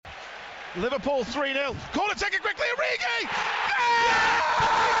Liverpool 3-0. Corner taken quickly. Origi! Yeah!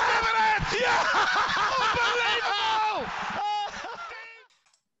 He's given it! Yeah! Unbelievable!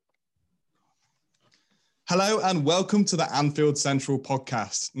 Hello and welcome to the Anfield Central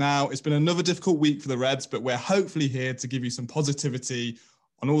podcast. Now, it's been another difficult week for the Reds, but we're hopefully here to give you some positivity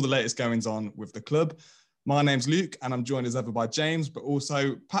on all the latest goings on with the club. My name's Luke and I'm joined as ever by James, but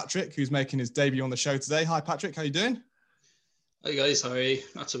also Patrick, who's making his debut on the show today. Hi, Patrick. How you doing? Hi guys, how are you?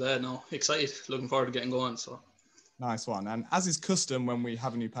 Not so bad, no. Excited, looking forward to getting going. So nice one. And as is custom when we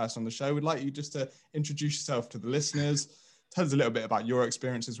have a new person on the show, we'd like you just to introduce yourself to the listeners. Tell us a little bit about your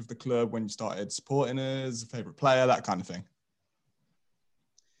experiences with the club, when you started supporting us, favourite player, that kind of thing.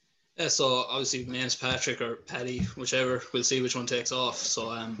 yeah, so obviously my name's Patrick or Paddy, whichever. We'll see which one takes off.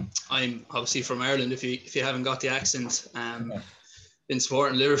 So I'm obviously from Ireland. If you haven't got the accent, been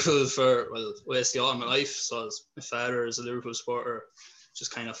supporting Liverpool for basically all my life. So my father is a Liverpool supporter.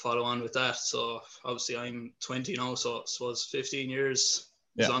 Just kind of follow on with that. So obviously I'm 20 now, so I suppose 15 years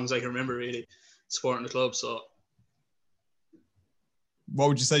as long as I can remember really supporting the club. So what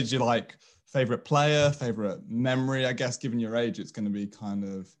would you say? Did you like favourite player, favourite memory? I guess given your age, it's going to be kind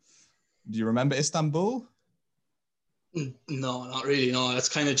of. Do you remember Istanbul? No, not really. No, that's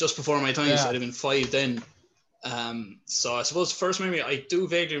kind of just before my time. So I'd have been 5 then. So I suppose the first memory, I do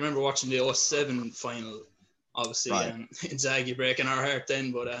vaguely remember watching the 2007 final, obviously, Inzaghi breaking our heart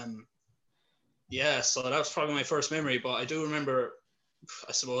then, but so that was probably my first memory, but I do remember,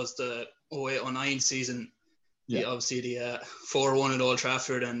 I suppose, the 2008-09 season, obviously the 4-1 at Old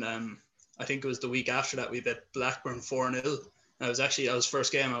Trafford, and I think it was the week after that we bet Blackburn 4-0. That was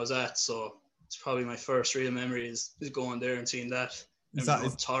first game I was at, so it's probably my first real memory is going there and seeing that.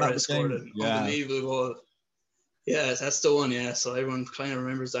 Torres scored an unbelievable goal. Yeah, that's the one, yeah. So everyone kind of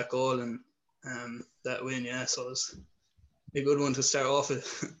remembers that goal and that win, yeah. So it's a good one to start off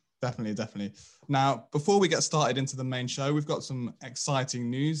with. Definitely. Now, before we get started into the main show, we've got some exciting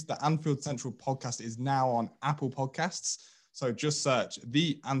news. The Anfield Central podcast is now on Apple Podcasts. So just search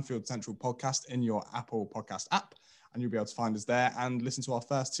the Anfield Central podcast in your Apple Podcast app, and you'll be able to find us there and listen to our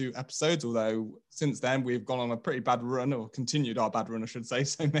first 2 episodes. Although since then we've gone on a pretty bad run, or continued our bad run, I should say.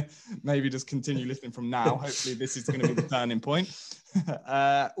 So maybe just continue listening from now. Hopefully this is going to be the turning point.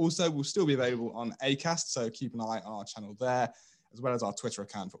 Also, we'll still be available on Acast, so keep an eye on our channel there, as well as our Twitter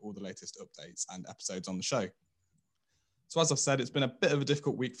account for all the latest updates and episodes on the show. So as I've said, it's been a bit of a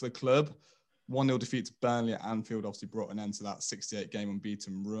difficult week for the club. 1-0 defeat to Burnley at Anfield obviously brought an end to that 68-game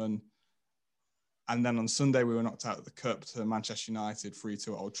unbeaten run. And then on Sunday, we were knocked out of the Cup to Manchester United 3-2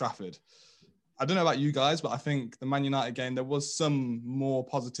 at Old Trafford. I don't know about you guys, but I think the Man United game, there was some more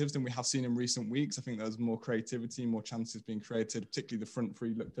positives than we have seen in recent weeks. I think there was more creativity, more chances being created, particularly the front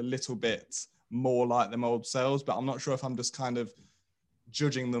three looked a little bit more like them old selves, but I'm not sure if I'm just kind of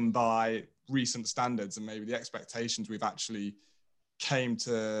judging them by recent standards and maybe the expectations we've actually came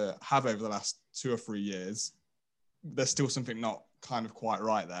to have over the last 2 or 3 years. There's still something not kind of quite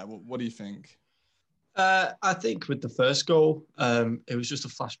right there. What do you think? I think with the first goal, it was just a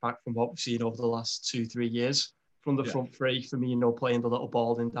flashback from what we've seen over the last 2-3 years from the front three. Firmino playing the little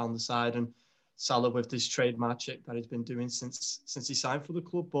ball in down the side, and Salah with this trade magic that he's been doing since he signed for the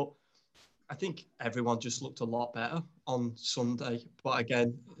club. But I think everyone just looked a lot better on Sunday. But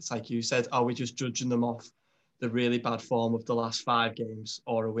again, it's like you said, are we just judging them off the really bad form of the last 5 games,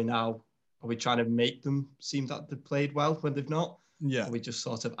 or are we trying to make them seem that they've played well when they've not? Yeah, we just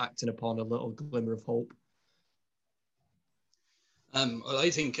sort of acting upon a little glimmer of hope. Well, I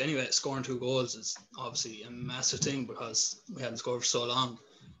think anyway, scoring 2 goals is obviously a massive thing because we hadn't scored for so long.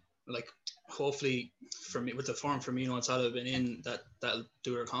 Like, hopefully, for me, with the form Firmino and Salah have been in, that'll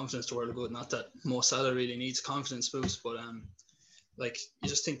do their confidence to world of good. Not that Mo Salah really needs confidence boost, but like, you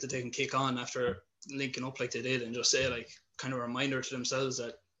just think that they can kick on after linking up like they did and just say, like, kind of a reminder to themselves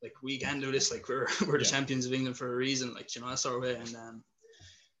that, like, we can do this, like, we're the champions of England for a reason, like, you know, that sort of way. And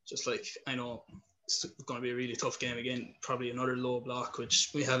just like, I know it's going to be a really tough game again, probably another low block, which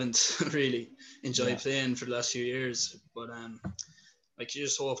we haven't really enjoyed playing for the last few years. But like, you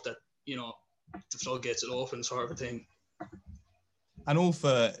just hope that, you know, the floodgates will open, sort of a thing. And all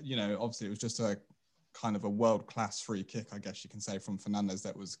for, you know, obviously it was just a kind of a world-class free kick, I guess you can say, from Fernandes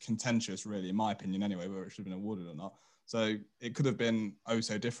that was contentious, really, in my opinion anyway, whether it should have been awarded or not. So it could have been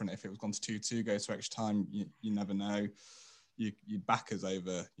so different if it was gone to 2-2, goes to extra time. You never know. You back us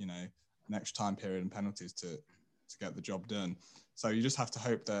over, you know, an extra time period and penalties to get the job done. So you just have to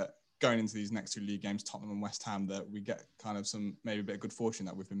hope that going into these next 2 league games, Tottenham and West Ham, that we get kind of maybe a bit of good fortune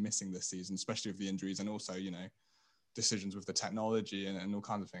that we've been missing this season, especially with the injuries and also, you know, decisions with the technology and all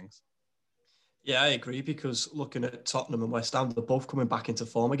kinds of things. Yeah, I agree, because looking at Tottenham and West Ham, they're both coming back into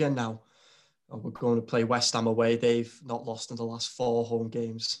form again now. We're going to play West Ham away. They've not lost in the last 4 home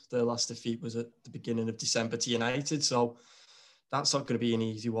games. Their last defeat was at the beginning of December to United. So that's not going to be an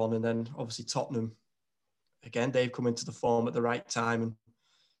easy one. And then obviously Tottenham, again, they've come into the form at the right time. And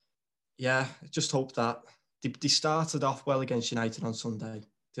yeah, I just hope that they started off well against United on Sunday.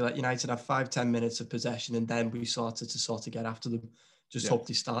 They let United have 5-10 minutes of possession, and then we started to get after them. Just hope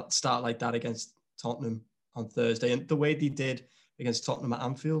they start like that against Tottenham on Thursday. And the way they did against Tottenham at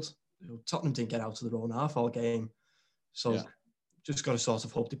Anfield, Tottenham didn't get out of their own half all game. So just got to sort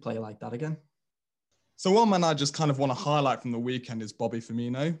of hope they play like that again. So one man I just kind of want to highlight from the weekend is Bobby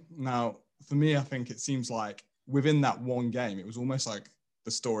Firmino. Now, for me, I think it seems like within that one game, it was almost like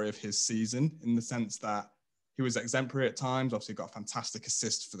the story of his season, in the sense that he was exemplary at times. Obviously got a fantastic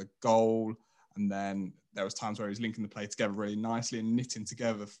assist for the goal. And then there was times where he was linking the play together really nicely and knitting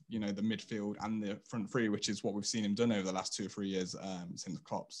together, the midfield and the front three, which is what we've seen him done over the last 2 or 3 years since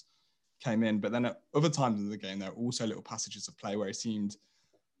Klopp's came in. But then at other times in the game, there were also little passages of play where he seemed,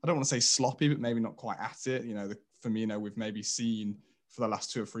 I don't want to say sloppy, but maybe not quite at it. The Firmino we've maybe seen for the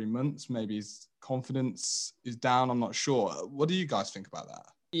last 2 or 3 months. Maybe his confidence is down. I'm not sure. What do you guys think about that?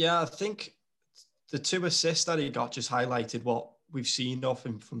 Yeah, I think the 2 assists that he got just highlighted what we've seen of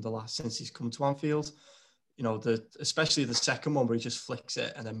him from the last since he's come to Anfield. Especially the second one where he just flicks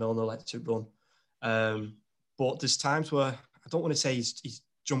it and then Milner lets it run. But there's times where, I don't want to say he's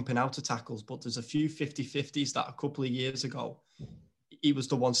jumping out of tackles, but there's a few 50-50s that a couple of years ago, he was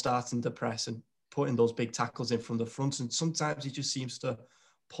the one starting the press and putting those big tackles in from the front. And sometimes he just seems to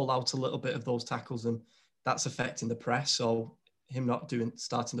pull out a little bit of those tackles, and that's affecting the press. So him not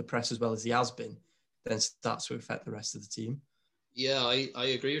starting the press as well as he has been, then starts to affect the rest of the team. Yeah, I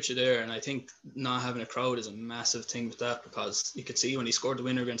agree with you there. And I think not having a crowd is a massive thing with that, because you could see when he scored the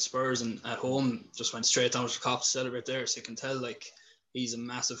winner against Spurs and at home, just went straight down to the Kop to celebrate there. So you can tell he's a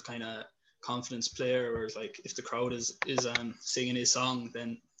massive kind of confidence player, whereas if the crowd is singing his song,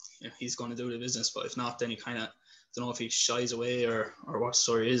 then he's going to do the business. But if not, then he kind of, don't know if he shies away or what the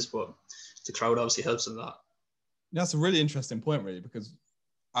story is, but the crowd obviously helps a lot. That's a really interesting point, really, because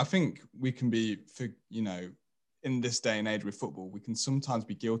I think we can be, in this day and age with football, we can sometimes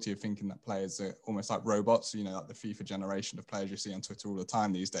be guilty of thinking that players are almost like robots, like the FIFA generation of players you see on Twitter all the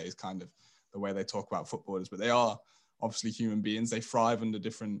time these days, kind of the way they talk about footballers. But they are obviously human beings. They thrive under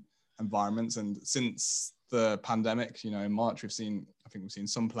different environments. And since the pandemic, in March, we've seen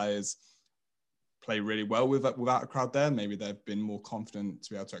some players play really well without a crowd there. Maybe they've been more confident to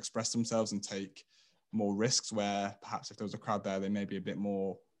be able to express themselves and take more risks, where perhaps if there was a crowd there, they may be a bit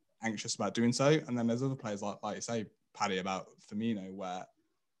more anxious about doing so. And then there's other players like you say, Paddy, about Firmino, where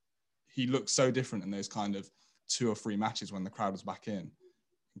he looks so different in those kind of 2 or 3 matches when the crowd was back in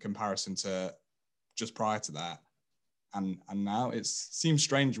comparison to just prior to that. And now it seems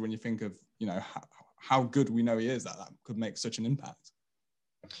strange when you think of, how good we know he is, that could make such an impact.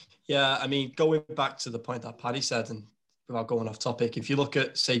 Yeah, I mean, going back to the point that Paddy said, and without going off topic, if you look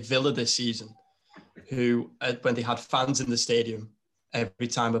at, say, Villa this season, who, when they had fans in the stadium, every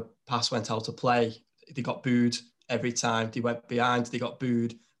time a pass went out to play, they got booed. Every time they went behind, they got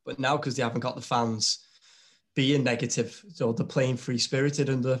booed. But now, because they haven't got the fans being negative, so they're playing free-spirited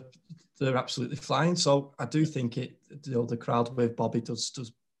and they're absolutely flying. So I do think the crowd with Bobby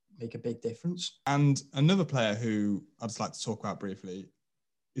does make a big difference. And another player who I'd just like to talk about briefly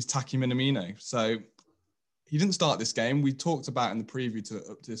is Taki Minamino. So he didn't start this game. We talked about in the preview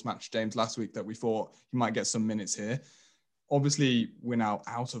to this match, James, last week, that we thought he might get some minutes here. Obviously, we're now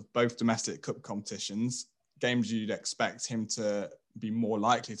out of both domestic cup competitions, games you'd expect him to be more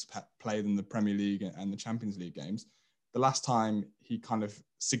likely to play than the Premier League and the Champions League games. The last time he kind of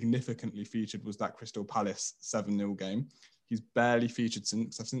significantly featured was that Crystal Palace 7-0 game. He's barely featured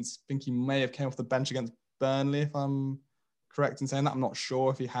since. I think he may have came off the bench against Burnley, if I'm correct in saying that. I'm not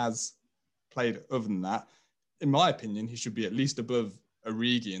sure if he has played other than that. In my opinion, he should be at least above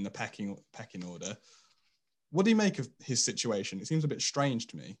Origi in the pecking order. What do you make of his situation? It seems a bit strange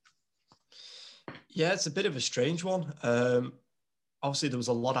to me. Yeah, it's a bit of a strange one. Obviously, there was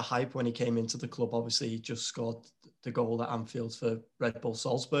a lot of hype when he came into the club. Obviously, he just scored the goal at Anfield for Red Bull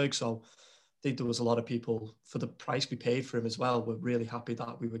Salzburg. So I think there was a lot of people, for the price we paid for him as well, were really happy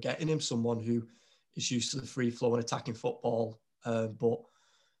that we were getting him, someone who is used to the free flow and attacking football. But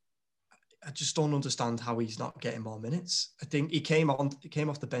I just don't understand how he's not getting more minutes. I think he came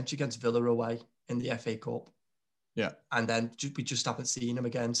off the bench against Villa away in the FA Cup. Yeah. And then we just haven't seen him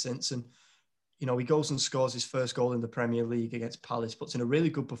again since. And, he goes and scores his first goal in the Premier League against Palace, puts in a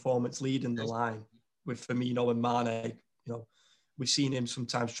really good performance, leading the line with Firmino and Mane. We've seen him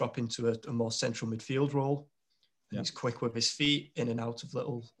sometimes drop into a more central midfield role. And he's quick with his feet, in and out of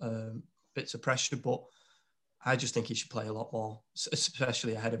little bits of pressure, but I just think he should play a lot more,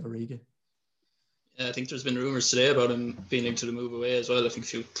 especially ahead of Origi. Yeah, I think there's been rumours today about him being linked to the move away as well. I think a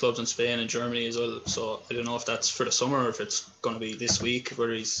few clubs in Spain and Germany as well. So I don't know if that's for the summer or if it's going to be this week,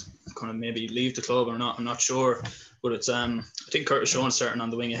 whether he's going to maybe leave the club or not. I'm not sure. But it's I think Curtis Jones starting on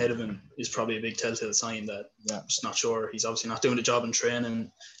the wing ahead of him is probably a big telltale sign that I'm just not sure. He's obviously not doing the job in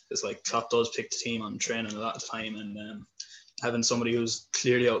training. It's like Klopp does pick the team on training a lot of the time, and having somebody who's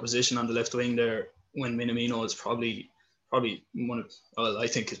clearly out of position on the left wing there when Minamino is probably one of, well, I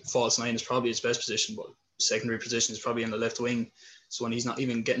think false nine is probably his best position, but secondary position is probably on the left wing. So when he's not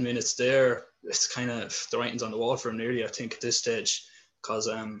even getting minutes there, it's kind of the writing's on the wall for him nearly, I think, at this stage. Because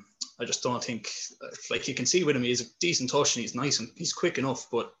I just don't think, like you can see with him, he's a decent touch and he's nice and he's quick enough,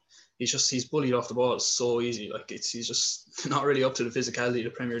 but he's bullied off the ball so easy. Like he's just not really up to the physicality of the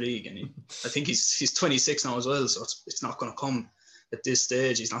Premier League. And I think he's 26 now as well, so it's not going to come at this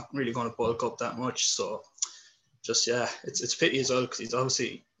stage. He's not really going to bulk up that much. So just, it's a pity as well because he's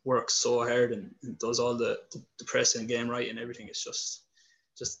obviously works so hard and does all the pressing game right and everything. It's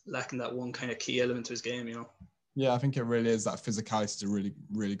just lacking that one kind of key element to his game, you know. Yeah, I think it really is. That physicality is a really,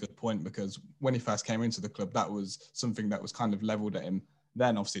 really good point, because when he first came into the club, that was something that was kind of leveled at him.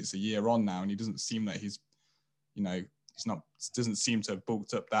 Then obviously it's a year on now, and he doesn't seem that doesn't seem to have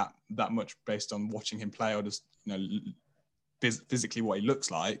bulked up that much based on watching him play or just, physically what he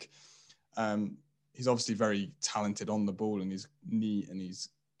looks like. He's obviously very talented on the ball and he's neat and he's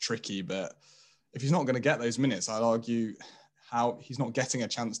tricky, but if he's not going to get those minutes, I'd argue how he's not getting a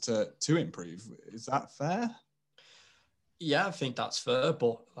chance to improve. Is that fair? Yeah, I think that's fair.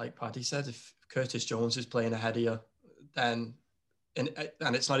 But like Paddy said, if Curtis Jones is playing ahead of you, then and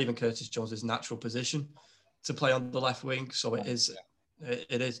it's not even Curtis Jones's natural position to play on the left wing, so it is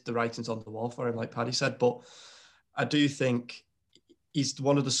the writing's on the wall for him, like Paddy said. But I do think he's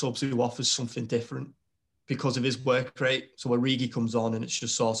one of the subs who offers something different because of his work rate. So Origi comes on and it's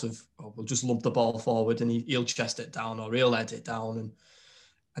just sort of, we'll just lump the ball forward and he'll chest it down or he'll head it down. And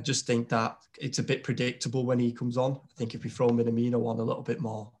I just think that it's a bit predictable when he comes on. I think if we throw Minamino on a little bit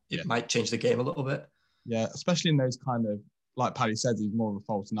more, it might change the game a little bit. Yeah, especially in those kind of, like Paddy said, he's more of a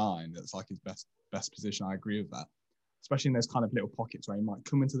false nine. That's like his best position. I agree with that. Especially in those kind of little pockets where he might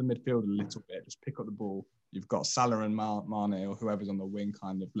come into the midfield a little bit, just pick up the ball. You've got Salah and Mane or whoever's on the wing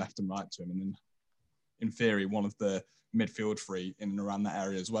kind of left and right to him. And then, in theory, one of the midfield three in and around that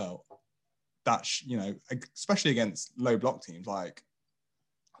area as well. That's, especially against low block teams like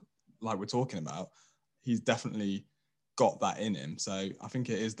we're talking about, he's definitely got that in him. So I think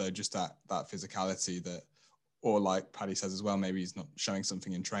it is, though, just that physicality that, or like Paddy says as well, maybe he's not showing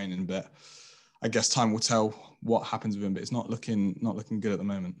something in training, but I guess time will tell what happens with him, but it's not looking good at the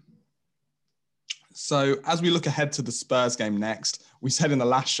moment. So as we look ahead to the Spurs game next, we said in the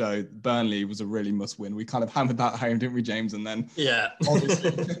last show, Burnley was a really must win. We kind of hammered that home, didn't we, James? And then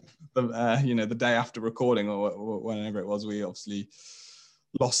obviously the day after recording or whenever it was, we obviously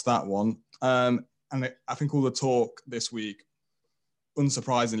lost that one. And I think all the talk this week,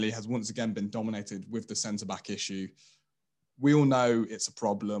 unsurprisingly, has once again been dominated with the centre-back issue. We all know it's a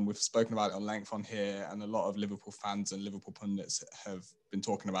problem. We've spoken about it on length on here, and a lot of Liverpool fans and Liverpool pundits have been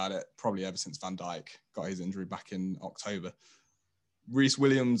talking about it probably ever since Van Dijk got his injury back in October. Reece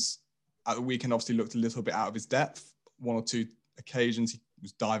Williams at the weekend obviously looked a little bit out of his depth. One or two occasions he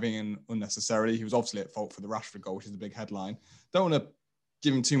was diving in unnecessarily. He was obviously at fault for the Rashford goal, which is the big headline. Don't want to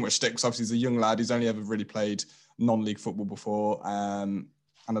give him too much stick because obviously he's a young lad. He's only ever really played non-league football before.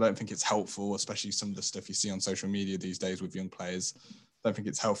 And I don't think it's helpful, especially some of the stuff you see on social media these days with young players. I don't think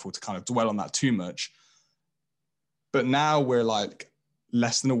it's helpful to kind of dwell on that too much. But now we're like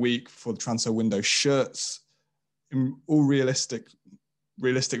less than a week before the transfer window shuts. All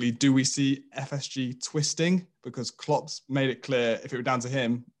realistically, do we see FSG twisting? Because Klopp's made it clear if it were down to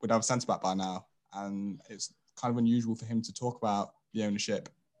him, we'd have a centre-back by now. And it's kind of unusual for him to talk about the ownership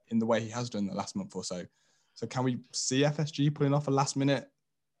in the way he has done the last month or so. So can we see FSG pulling off a last-minute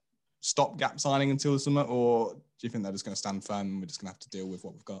stopgap signing until the summer, or do you think they're just going to stand firm and we're just going to have to deal with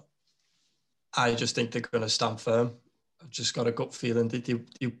what we've got? I just think they're going to stand firm. I've just got a gut feeling that they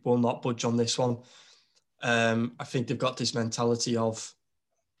will not budge on this one. I think they've got this mentality of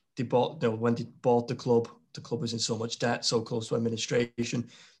when they bought the club was in so much debt, so close to administration,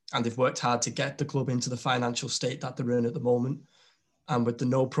 and they've worked hard to get the club into the financial state that they're in at the moment, and with the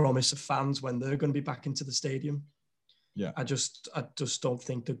no promise of fans when they're going to be back into the stadium. Yeah, I just don't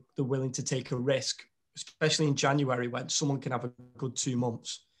think that they're willing to take a risk, especially in January when someone can have a good 2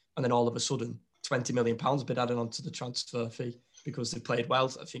 months and then all of a sudden £20 million has been added onto the transfer fee because they played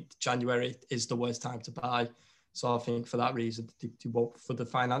well. I think January is the worst time to buy. So I think for that reason, they won't, for the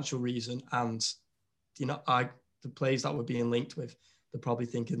financial reason, and the players that we're being linked with, they're probably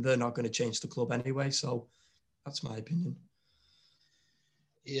thinking they're not going to change the club anyway. So that's my opinion.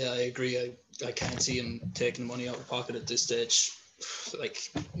 Yeah, I agree. I can't see him taking money out of pocket at this stage. Like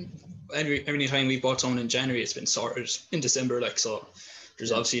every time we bought someone in January, it's been sorted in December. Like, so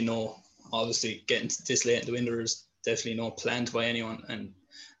there's obviously getting this late in the winter, there's definitely no plan to buy anyone. And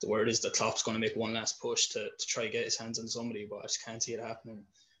the word is that Klopp's going to make one last push to try to get his hands on somebody, but I just can't see it happening.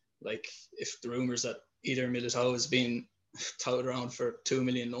 Like, if the rumours that either Militao is being touted around for 2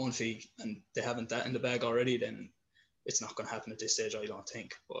 million loan fee and they haven't that in the bag already, then it's not going to happen at this stage, I don't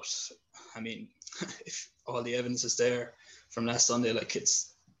think. But I mean, if all the evidence is there from last Sunday, like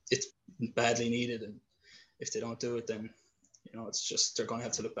it's badly needed, and if they don't do it, then it's just they're going to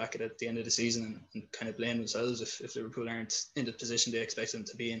have to look back at it at the end of the season and kind of blame themselves if Liverpool aren't in the position they expect them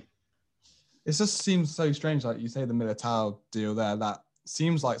to be in. It just seems so strange, like you say, the Militao deal there, that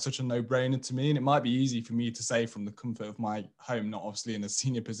seems like such a no-brainer to me, and it might be easy for me to say from the comfort of my home, not obviously in a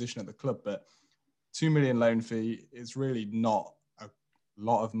senior position at the club, but 2 million loan fee is really not a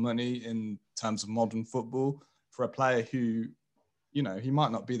lot of money in terms of modern football for a player who, he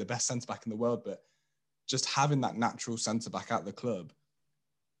might not be the best centre-back in the world, but just having that natural centre-back at the club.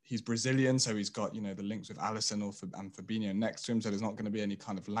 He's Brazilian, so he's got, the links with Alisson and Fabinho next to him, so there's not going to be any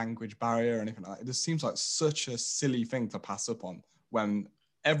kind of language barrier or anything like that. It just seems like such a silly thing to pass up on when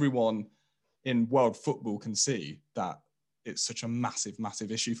everyone in world football can see that it's such a massive,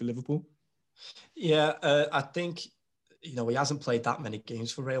 massive issue for Liverpool. Yeah, I think, he hasn't played that many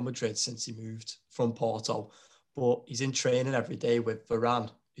games for Real Madrid since he moved from Porto, but he's in training every day with Varane,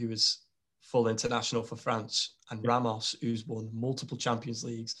 who is full international for France, and Ramos, who's won multiple Champions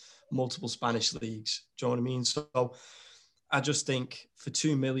Leagues, multiple Spanish leagues. Do you know what I mean? So I just think for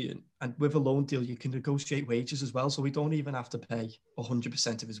 2 million, and with a loan deal, you can negotiate wages as well. So we don't even have to pay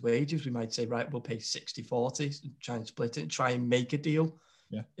 100% of his wages. We might say, right, we'll pay 60-40, try and split it, and try and make a deal.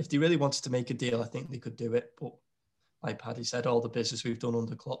 Yeah. If they really wanted to make a deal, I think they could do it. But like Paddy said, all the business we've done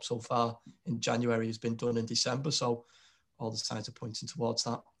under Klopp so far in January has been done in December. So all the signs are pointing towards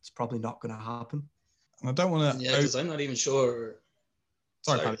that. It's probably not going to happen. And I don't want to... Yeah, because I'm not even sure...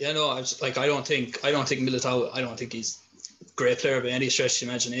 Sorry. Yeah, no, I was like, I don't think Militao, I don't think he's a great player by any stretch of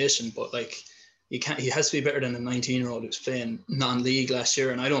the imagination, but like, he has to be better than a 19-year-old who's playing non-league last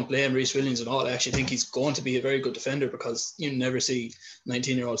year, and I don't blame Reece Williams at all. I actually think he's going to be a very good defender, because you never see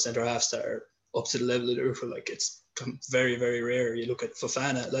 19-year-old centre-halves that are up to the level of Liverpool. Like, it's very, very rare. You look at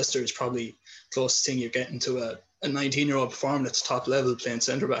Fofana at Leicester, it's probably closest thing you're getting to a 19-year-old performing at the top level playing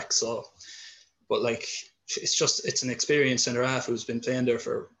centre-back. So, but like, it's an experienced centre-half who's been playing there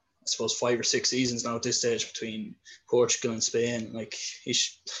for, I suppose, 5 or 6 seasons now at this stage between Portugal and Spain. Like,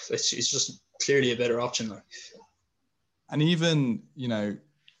 he's just clearly a better option. Like. And even,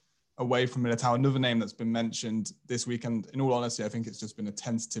 away from Militao, another name that's been mentioned this weekend, in all honesty, I think it's just been a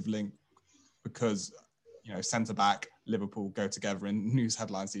tentative link because, centre-back, Liverpool go together in news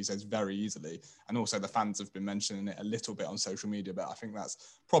headlines these days very easily. And also the fans have been mentioning it a little bit on social media, but I think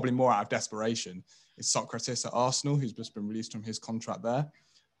that's probably more out of desperation. It's Socrates at Arsenal, who's just been released from his contract there.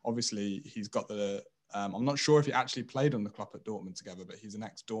 Obviously, he's got I'm not sure if he actually played on the Klopp at Dortmund together, but he's an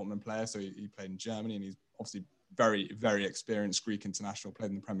ex-Dortmund player, so he played in Germany, and he's obviously very, very experienced Greek international, played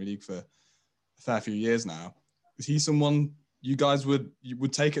in the Premier League for a fair few years now. Is he someone you guys would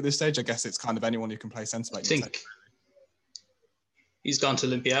take at this stage? I guess it's kind of anyone who can play centre-back. I think he's gone to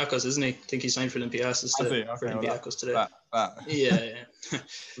Olympiacos, isn't he? I think he signed for Olympiacos today. Yeah.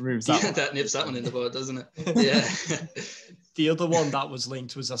 That nips that one in the bud, doesn't it? Yeah. The other one that was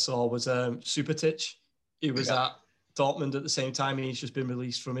linked was Subotic. He was at Dortmund at the same time. He's just been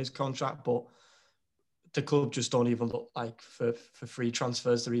released from his contract, but the club just don't even look like for free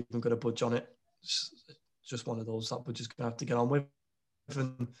transfers they're even going to budge on it. It's just one of those that we're just going to have to get on with.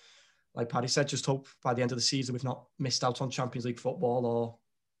 And like Paddy said, just hope by the end of the season we've not missed out on Champions League football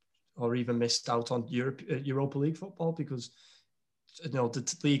or even missed out on Europa League football, because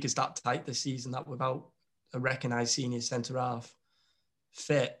the league is that tight this season that without a recognised senior centre-half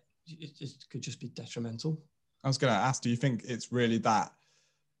fit, it could just be detrimental. I was going to ask, do you think it's really that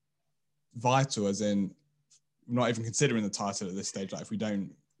vital, as in not even considering the title at this stage, like if we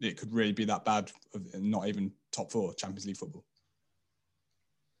don't, it could really be that bad of not even top 4 Champions League football?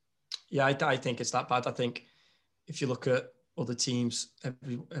 Yeah, I think it's that bad. I think if you look at other teams,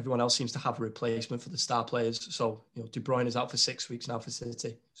 everyone else seems to have a replacement for the star players. So, De Bruyne is out for 6 weeks now for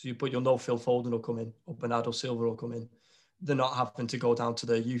City. So you'll know Phil Foden will come in, or Bernardo Silva will come in. They're not having to go down to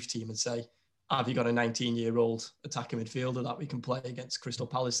the youth team and say, have you got a 19-year-old attacking midfielder that we can play against Crystal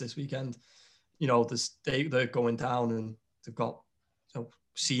Palace this weekend? they're going down and they've got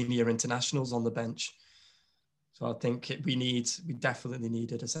senior internationals on the bench. So I think we definitely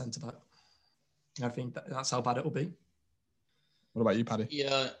needed a centre-back. I think that's how bad it will be. What about you, Paddy?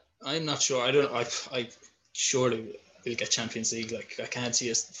 Yeah, I'm not sure. I surely will get Champions League. Like, I can't see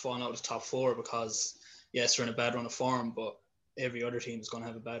us falling out of the top four because, yes, we're in a bad run of form, but every other team is going to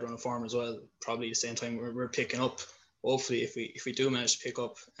have a bad run of form as well. Probably the same time we're picking up. Hopefully, if we do manage to pick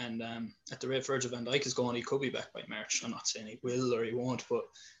up, and at the rate Virgil van Dijk is going, he could be back by March. I'm not saying he will or he won't, but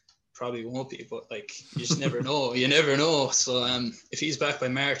probably won't be. But like, you just never know. You never know. So if he's back by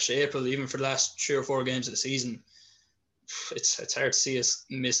March, April, even for the last 3 or 4 games of the season, it's hard to see us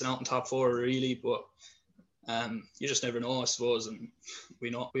missing out in top four really. But you just never know, I suppose. And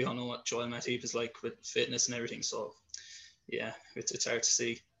we all know what Joel Matip is like with fitness and everything. So yeah, it's hard to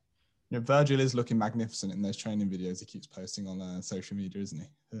see. You know, Virgil is looking magnificent in those training videos he keeps posting on social media, isn't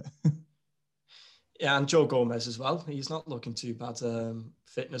he? Yeah, and Joe Gomez as well. He's not looking too bad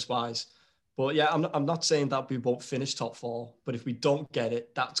fitness-wise. But yeah, I'm not saying that we won't finish top four, but if we don't get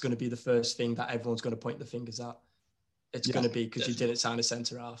it, that's going to be the first thing that everyone's going to point the fingers at. It's going to be because you didn't sign a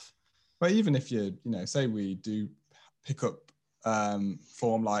centre-half. But even if say we do pick up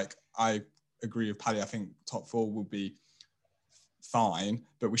form, like I agree with Paddy, I think top four will be fine,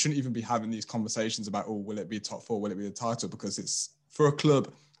 but we shouldn't even be having these conversations about, will it be top four? Will it be the title? Because it's for a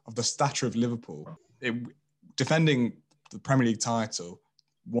club of the stature of Liverpool, defending the Premier League title,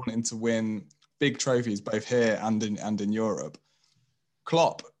 wanting to win big trophies both here and in Europe.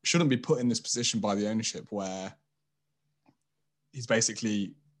 Klopp shouldn't be put in this position by the ownership where he's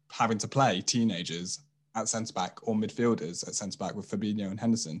basically having to play teenagers at centre-back or midfielders at centre-back with Fabinho and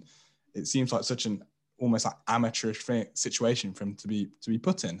Henderson. It seems like such an almost like amateurish situation for him to be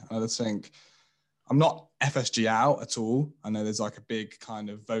put in. And I just think, I'm not FSG out at all. I know there's like a big kind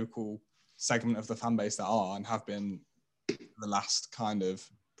of vocal segment of the fan base that are and have been the last kind of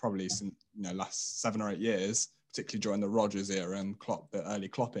probably since, last 7 or 8 years, particularly during the Rodgers era and the early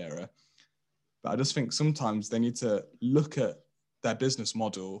Klopp era. But I just think sometimes they need to look at their business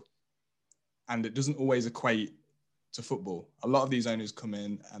model, and it doesn't always equate to football. A lot of these owners come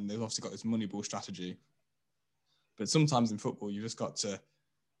in and they've obviously got this moneyball strategy. But sometimes in football, you just got to,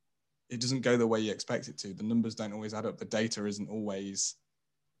 it doesn't go the way you expect it to. The numbers don't always add up. The data isn't always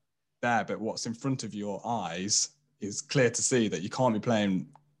there. But what's in front of your eyes is clear to see that you can't be playing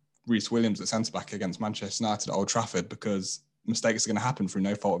Reece Williams at centre-back against Manchester United at Old Trafford because mistakes are going to happen through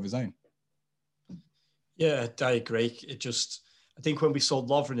no fault of his own. Yeah, I agree. I think when we sold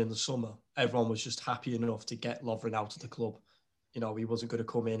Lovren in the summer, everyone was just happy enough to get Lovren out of the club. He wasn't going to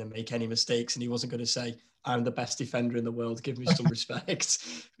come in and make any mistakes, and he wasn't going to say, I'm the best defender in the world, give me some respect,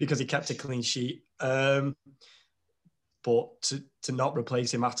 because he kept a clean sheet. But to not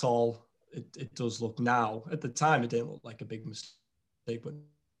replace him at all, it does look now. At the time, it didn't look like a big mistake, but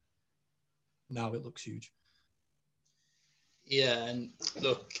now it looks huge. Yeah, and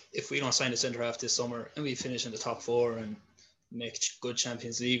look, if we don't sign a centre-half this summer and we finish in the top four and make a good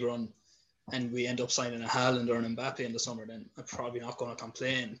Champions League run, and we end up signing a Haaland or an Mbappe in the summer, then I'm probably not going to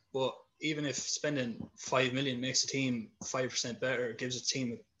complain. But even if spending 5 million makes a team 5% better, gives a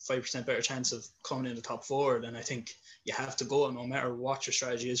team a 5% better chance of coming in the top four, then I think you have to go, no matter what your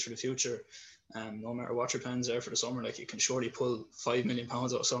strategy is for the future, no matter what your plans are for the summer. Like, you can surely pull £5 million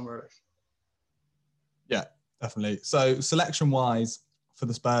out of summer. Yeah, definitely. So selection-wise for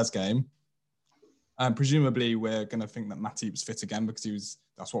the Spurs game, presumably we're going to think that Matip's fit again because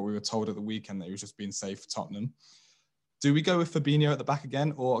that's what we were told at the weekend, that he was just being safe for Tottenham. Do we go with Fabinho at the back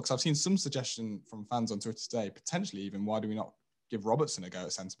again? Or, because I've seen some suggestion from fans on Twitter today, potentially even, why do we not give Robertson a go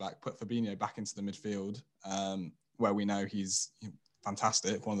at centre-back, put Fabinho back into the midfield, where we know he's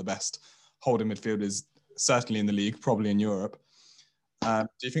fantastic, one of the best holding midfielders, certainly in the league, probably in Europe. Do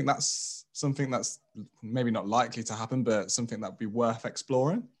you think that's something that's maybe not likely to happen, but something that would be worth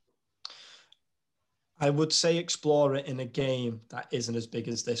exploring? I would say explore it in a game that isn't as big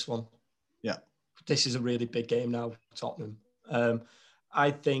as this one. Yeah. This is a really big game now, Tottenham.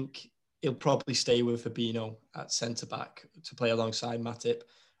 I think he'll probably stay with Firmino at centre-back to play alongside Matip.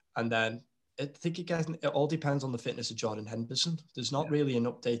 And then I think it all depends on the fitness of Jordan Henderson. There's not really an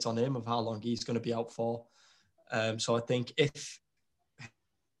update on him of how long he's going to be out for. So I think if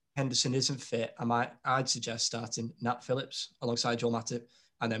Henderson isn't fit, I'd suggest starting Nat Phillips alongside Joel Matip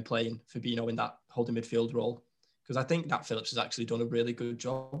and then playing Firmino in that holding midfield role. Because I think Nat Phillips has actually done a really good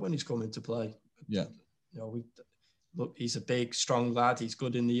job when he's come into play. Yeah. Look, he's a big, strong lad. He's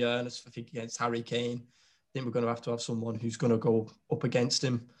good in the air. I think against Harry Kane, I think we're going to have someone who's going to go up against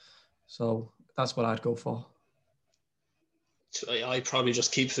him. So that's what I'd go for. I probably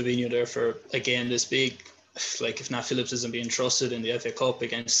just keep Fabinho there for a game this big. Like if Nat Phillips isn't being trusted in the FA Cup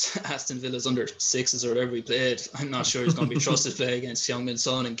against Aston Villa's under sixes or whatever he played, I'm not sure he's going to be trusted to play against Heung-min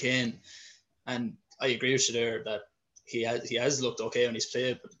Son and Kane. And I agree with you there that he has looked okay when he's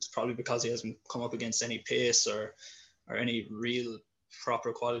played, but it's probably because he hasn't come up against any pace or any real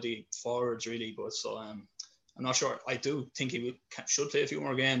proper quality forwards really. But so I'm not sure. I do think he should play a few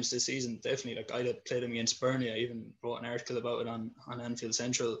more games this season. Definitely. Like I'd have played him against Burnley. I even wrote an article about it on Anfield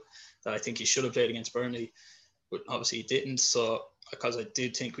Central that I think he should have played against Burnley, but obviously he didn't. So because I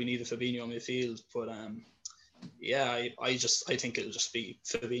did think we needed Fabinho in midfield, but yeah, I think it'll just be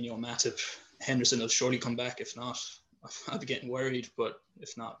Fabinho, Matip, Henderson will surely come back. If not, I'll be getting worried. But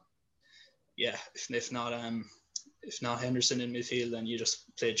if not, yeah, if not Henderson in midfield, then you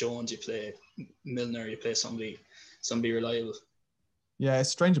just play Jones, you play Milner, you play somebody reliable. Yeah, it's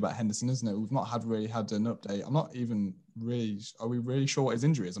strange about Henderson, isn't it? We've not really had an update. I'm not even really. Are we really sure what his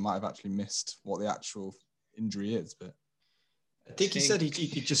injury is? I might have actually missed what the actual injury is, but I think he said he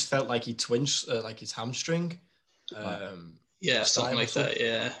just felt like he twinged like his hamstring. Yeah, something like that.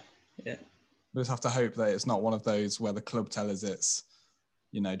 Yeah. We just have to hope that it's not one of those where the club tell us it's,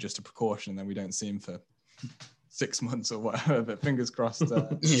 just a precaution, and then we don't see him for 6 months or whatever. But fingers crossed,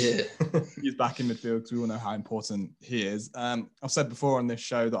 yeah, he's back in midfield because we all know how important he is. I've said before on this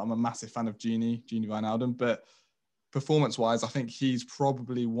show that I'm a massive fan of Gini Wijnaldum, but performance-wise, I think he's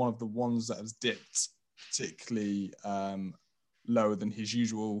probably one of the ones that has dipped particularly lower than his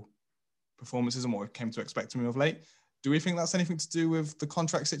usual performances and what we came to expect from him of late. Do we think that's anything to do with the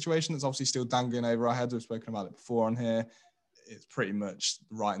contract situation that's obviously still dangling over our heads? We've spoken about it before on here. It's pretty much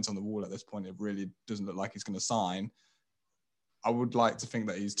the writing's on the wall at this point. It really doesn't look like he's going to sign. I would like to think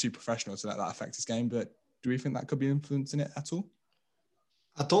that he's too professional to let that affect his game, but do we think that could be influencing it at all?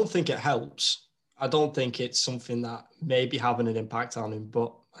 I don't think it helps. I don't think it's something that may be having an impact on him,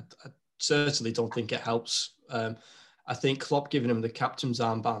 but I certainly don't think it helps. I think Klopp giving him the captain's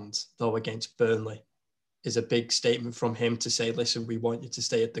armband, though, against Burnley is a big statement from him to say, listen, we want you to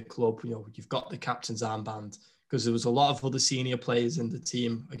stay at the club. You've got the captain's armband, because there was a lot of other senior players in the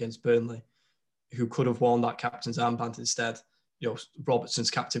team against Burnley who could have worn that captain's armband instead.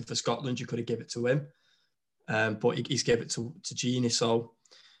 Robertson's captain for Scotland, you could have given it to him. But he's gave it to Gini. So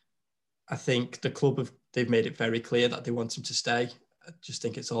I think the club they've made it very clear that they want him to stay. I just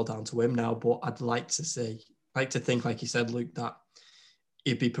think it's all down to him now. But I'd like to think, like you said, Luke, that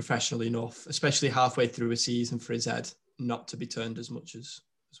he'd be professional enough, especially halfway through a season, for his head not to be turned as much as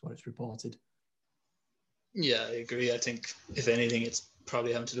what it's reported. Yeah, I agree. I think if anything, it's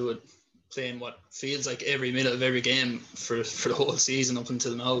probably having to do with playing what feels like every minute of every game for the whole season up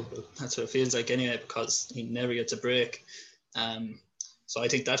until now. But that's what it feels like anyway, because he never gets a break. So I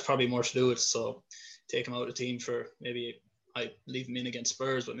think that's probably more to do with it. So take him out of the team for maybe I leave him in against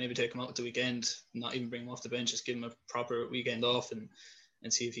Spurs, but maybe take him out at the weekend, not even bring him off the bench, just give him a proper weekend off and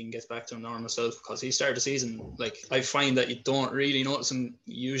see if he can get back to normal self. Because he started the season, like I find that you don't really notice him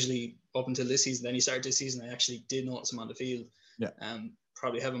usually up until this season. Then he started this season, I actually did notice him on the field. Yeah.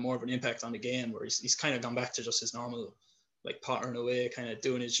 Probably having more of an impact on the game, where he's kind of gone back to just his normal, like pottering away, kind of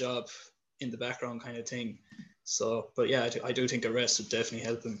doing his job in the background kind of thing. So, but yeah, I do think a rest would definitely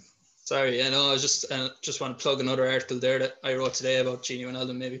help him. Sorry, I know. I just want to plug another article there that I wrote today about Gini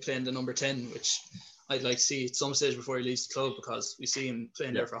Wijnaldum maybe playing the number 10, which I'd like to see at some stage before he leaves the club, because we see him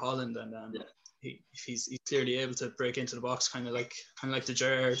playing there for Holland, and he's clearly able to break into the box, kind of like the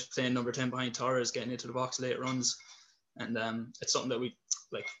Gerrard playing number 10 behind Torres, getting into the box late runs, and it's something that we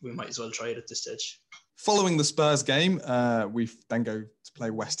might as well try it at this stage. Following the Spurs game, we then go to play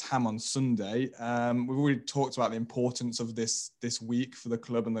West Ham on Sunday. We've already talked about the importance of this week for the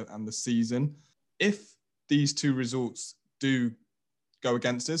club and the season. If these two results do go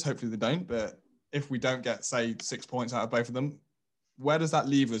against us, hopefully they don't, but if we don't get, say, 6 points out of both of them, where does that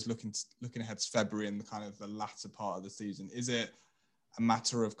leave us looking ahead to February and the latter part of the season? Is it a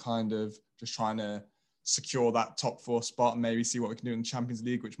matter of kind of just trying to secure that top 4 spot and maybe see what we can do in the Champions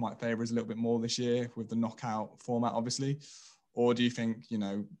League, which might favour us a little bit more this year with the knockout format, obviously? Or do you think,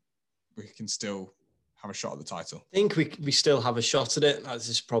 we can still have a shot at the title? I think we still have a shot at it. That's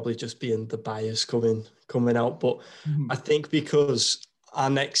just probably just being the bias coming out. But I think because our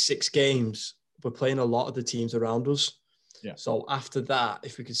next 6 games, we're playing a lot of the teams around us. Yeah. So after that,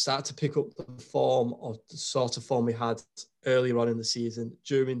 if we could start to pick up the form of the sort of form we had earlier on in the season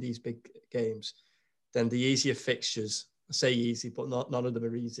during these big games, then the easier fixtures, I say easy, but none of them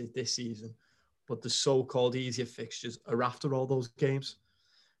are easy this season, but the so-called easier fixtures are after all those games.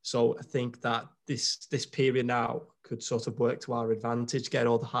 So I think that this period now could sort of work to our advantage, get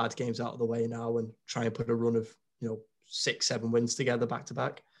all the hard games out of the way now and try and put a run of, 6-7 wins together back to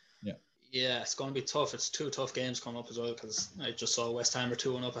back. Yeah, it's going to be tough. It's 2 tough games coming up as well, because I just saw West Ham are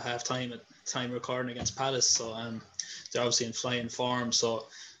 2-1 up at half time at time recording against Palace. So they're obviously in flying form. So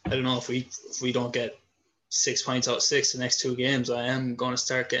I don't know, if we don't get 6 points out of 6 the next 2 games, I am going to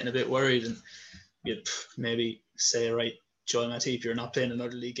start getting a bit worried, and you'd maybe say, right, Joel Matip, you're not playing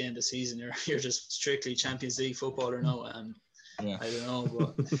another league game this season. You're just strictly Champions League footballer now. I don't know,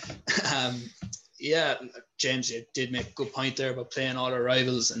 but yeah, James, you did make a good point there about playing all our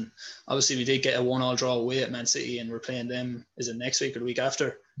rivals, and obviously we did get a 1-1 draw away at Man City, and we're playing them, is it next week or the week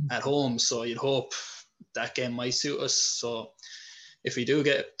after, at home, so you'd hope that game might suit us. So if we do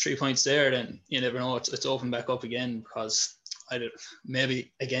get 3 points there, then you never know, it's open back up again, because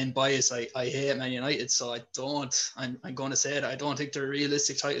maybe again bias, I hate Man United, so I'm going to say it, I don't think they're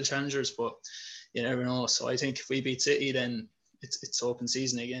realistic title challengers, but you never know. So I think if we beat City, then it's open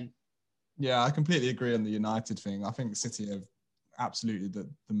season again. Yeah, I completely agree on the United thing. I think City have absolutely the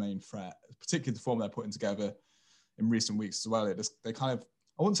main threat, particularly the form they're putting together in recent weeks as well. They kind of,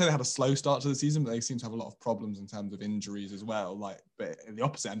 I wouldn't say they had a slow start to the season, but they seem to have a lot of problems in terms of injuries as well. But at the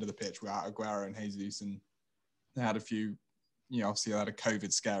opposite end of the pitch, without Aguero and Jesus, and they had a few, obviously they had a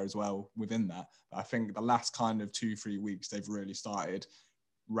COVID scare as well within that. But I think the last kind of 2-3 weeks, they've really started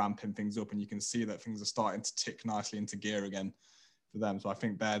ramping things up, and you can see that things are starting to tick nicely into gear again for them. So I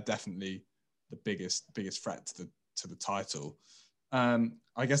think they're definitely the biggest threat to the title.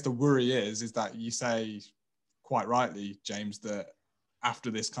 I guess the worry is that you say quite rightly, James, that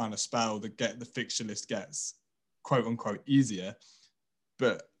after this kind of spell, the fixture list gets quote unquote easier,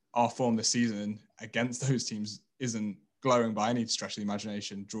 but our form this season against those teams isn't glowing by any stretch of the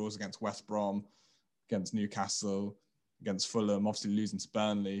imagination. Draws against West Brom, against Newcastle, against Fulham, obviously losing to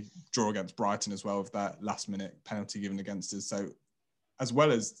Burnley, draw against Brighton as well with that last minute penalty given against us. So as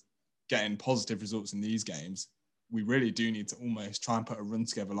well as getting positive results in these games, we really do need to almost try and put a run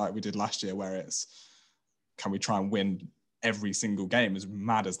together like we did last year, where it's, can we try and win every single game, as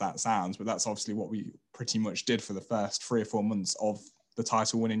mad as that sounds, but that's obviously what we pretty much did for the first 3 or 4 months of the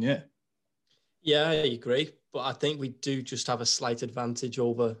title winning year. Yeah, I agree. But I think we do just have a slight advantage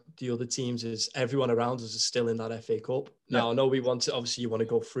over the other teams, is everyone around us is still in that FA Cup. Now, I know you want to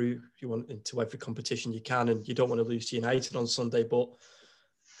go through, you want into every competition you can, and you don't want to lose to United on Sunday, but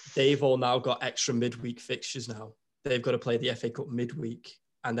they've all now got extra midweek fixtures now. They've got to play the FA Cup midweek,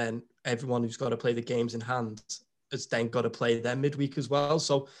 and then everyone who's got to play the games in hand has then got to play their midweek as well.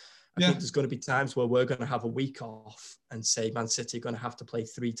 So I think there's going to be times where we're going to have a week off, and say Man City are going to have to play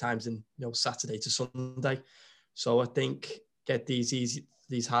 3 times in Saturday to Sunday. So I think get these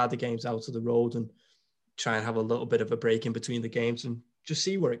harder games out of the road and try and have a little bit of a break in between the games and just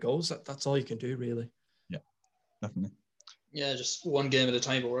see where it goes. That's all you can do, really. Yeah, definitely. Yeah, just one game at a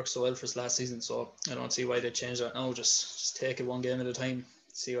time. It worked so well for us last season, so I don't see why they changed that now. Just take it one game at a time,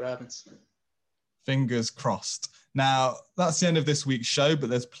 see what happens. Fingers crossed. Now, that's the end of this week's show, but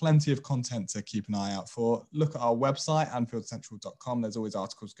there's plenty of content to keep an eye out for. Look at our website, AnfieldCentral.com. There's always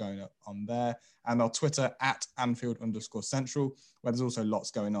articles going up on there. And our Twitter, @Anfield_Central, where there's also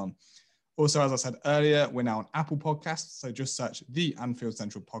lots going on. Also, as I said earlier, we're now on Apple Podcasts, so just search the Anfield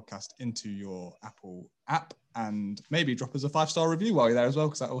Central Podcast into your Apple app and maybe drop us a 5-star review while you're there as well,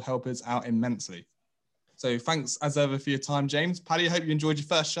 because that will help us out immensely. So thanks as ever for your time, James. Paddy, I hope you enjoyed your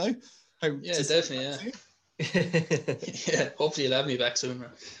first show. Yeah, definitely, yeah. Yeah, hopefully you'll have me back soon.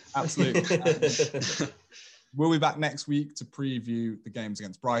 Absolutely. We'll be back next week to preview the games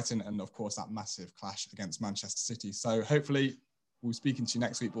against Brighton and, of course, that massive clash against Manchester City. So hopefully we'll be speaking to you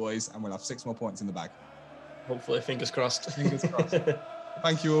next week, boys, and we'll have 6 more points in the bag. Hopefully, fingers crossed. Fingers crossed.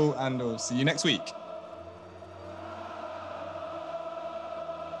 Thank you all, and we'll see you next week.